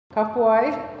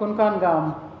Kapuai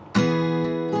Kunkangam.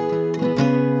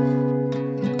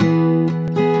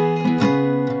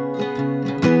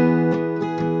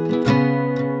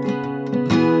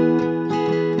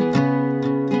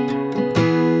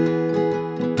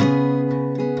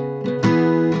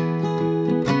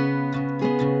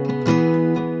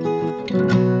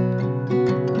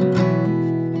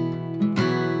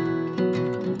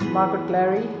 Margaret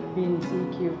Larry, been in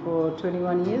CQ for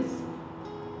 21 years.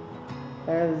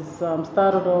 Has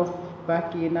started off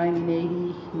back in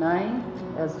 1989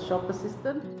 as a shop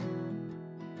assistant.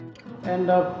 Ended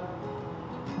up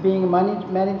being a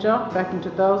manager back in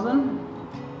 2000.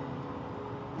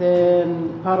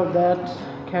 Then part of that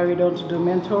carried on to do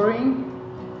mentoring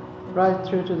right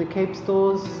through to the Cape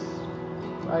stores.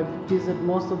 I visit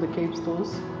most of the Cape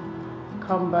stores,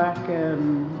 come back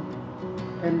and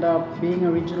end up being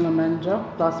a regional manager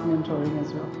plus mentoring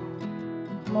as well.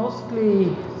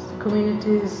 Mostly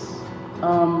communities,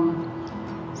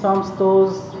 some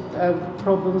stores have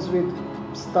problems with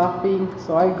staffing,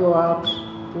 so I go out,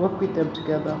 work with them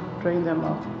together, train them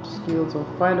up to skills or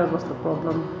find out what's the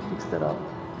problem, fix that up.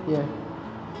 Yeah,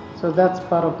 so that's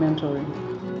part of mentoring.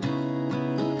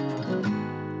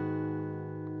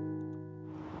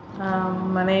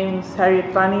 My name is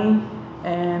Harriet Bunny,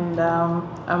 and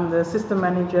I'm the assistant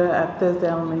manager at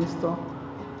Thursdale Main Store.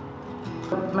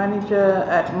 Manager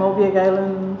at Mobiag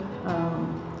Island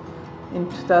in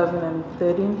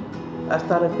 2013. I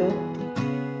started there.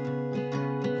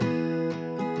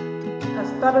 I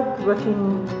started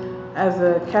working as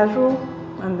a casual,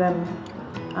 and then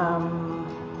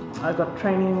I got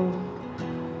training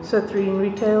Cert 3 in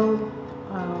retail,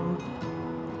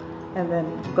 and then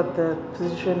got the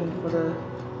position for the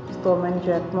store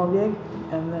manager at Mobiag,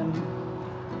 and then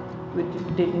we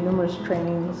did numerous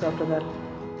trainings after that.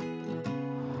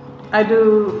 I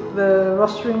do the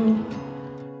rostering.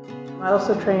 I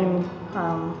also train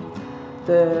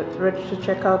the register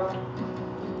checkout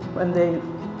when they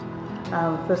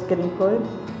first get employed.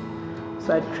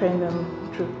 So I train them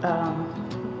through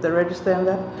the register and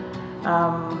that.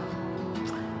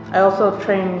 I also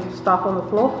train staff on the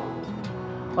floor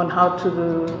on how to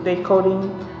do date coding,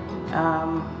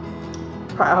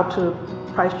 how to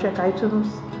price check items.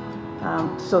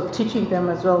 So teaching them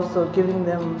as well, so giving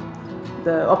them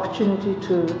the opportunity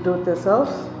to do it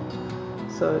themselves,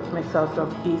 so it makes our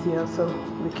job easier, so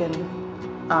we can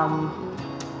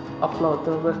offload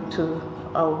the work to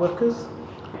our workers.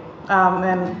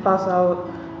 And plus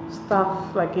our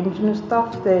staff, like Indigenous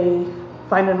staff, they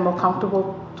find it more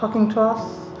comfortable talking to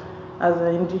us as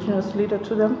an Indigenous leader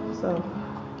to them, so,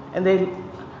 and they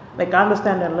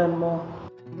understand and learn more.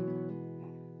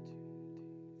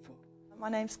 My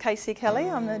name's Casey Kelly.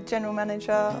 I'm the General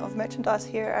Manager of Merchandise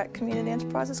here at Community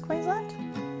Enterprises Queensland.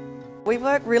 We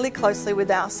work really closely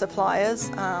with our suppliers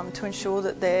to ensure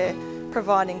that they're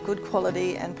providing good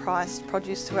quality and priced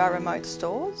produce to our remote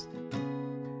stores.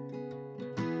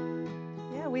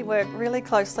 Yeah, we work really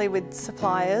closely with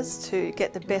suppliers to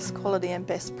get the best quality and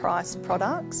best priced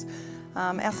products.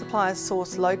 Our suppliers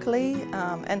source locally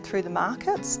and through the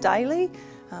markets daily,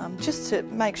 just to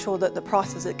make sure that the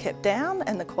prices are kept down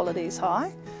and the quality is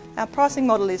high. Our pricing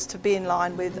model is to be in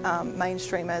line with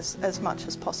mainstream as much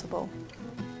as possible.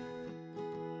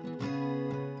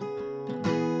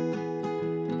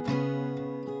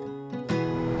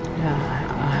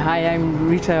 Hi, I'm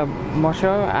Rita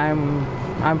Mosho.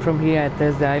 I'm from here at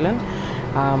Thursday Island.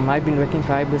 I've been working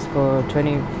for IBIS for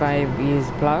 25 years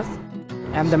plus.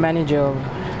 I'm the manager of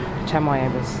Chamoy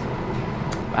IBIS.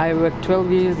 I worked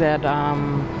 12 years at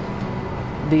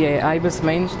the IBIS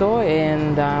main store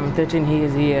and 13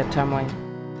 years here at Chamoy.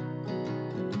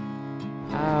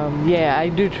 Yeah, I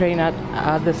do train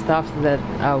other staff that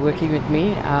are working with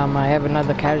me. I have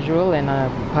another casual and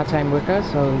a part-time worker,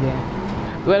 so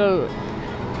yeah. Well,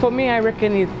 for me, I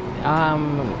reckon it's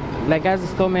like as a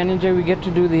store manager, we get to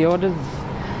do the orders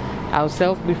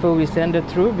ourselves before we send it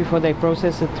through, before they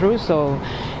process it through, so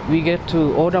we get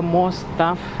to order more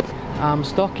stuff,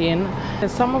 stock in.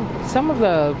 Some of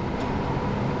the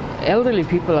elderly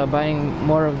people are buying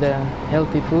more of the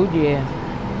healthy food, yeah,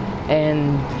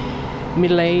 and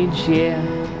middle-aged, yeah.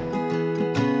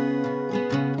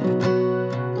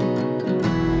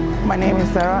 My name is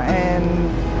Sarah,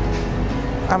 and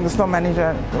I'm the store manager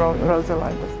at Roselle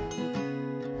IBIS.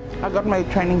 I got my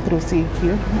training through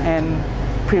CQ and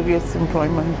previous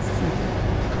employments.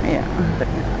 Yeah,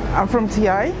 I'm from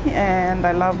TI, and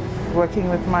I love working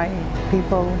with my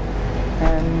people,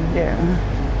 and yeah,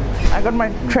 I got my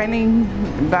training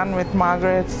done with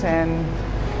Margaret and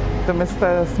the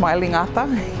Mr. Smiling Ata.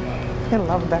 They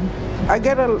love them. I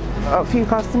get a few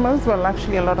customers, well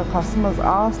actually a lot of customers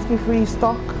ask if we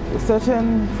stock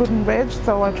certain fruit and veg,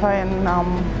 so I try and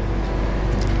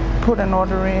put an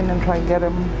order in and try and get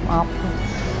them up.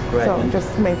 Great. So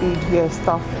just maybe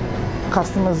stuff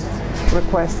customers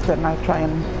request, and I try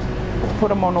and put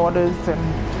them on orders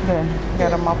and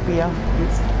get them up here.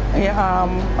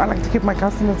 I like to keep my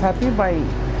customers happy by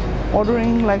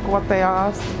ordering like what they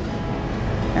ask,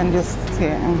 and just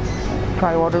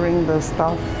try ordering the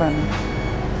stuff and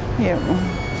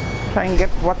try and get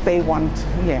what they want.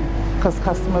 Because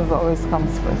customers always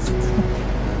comes first.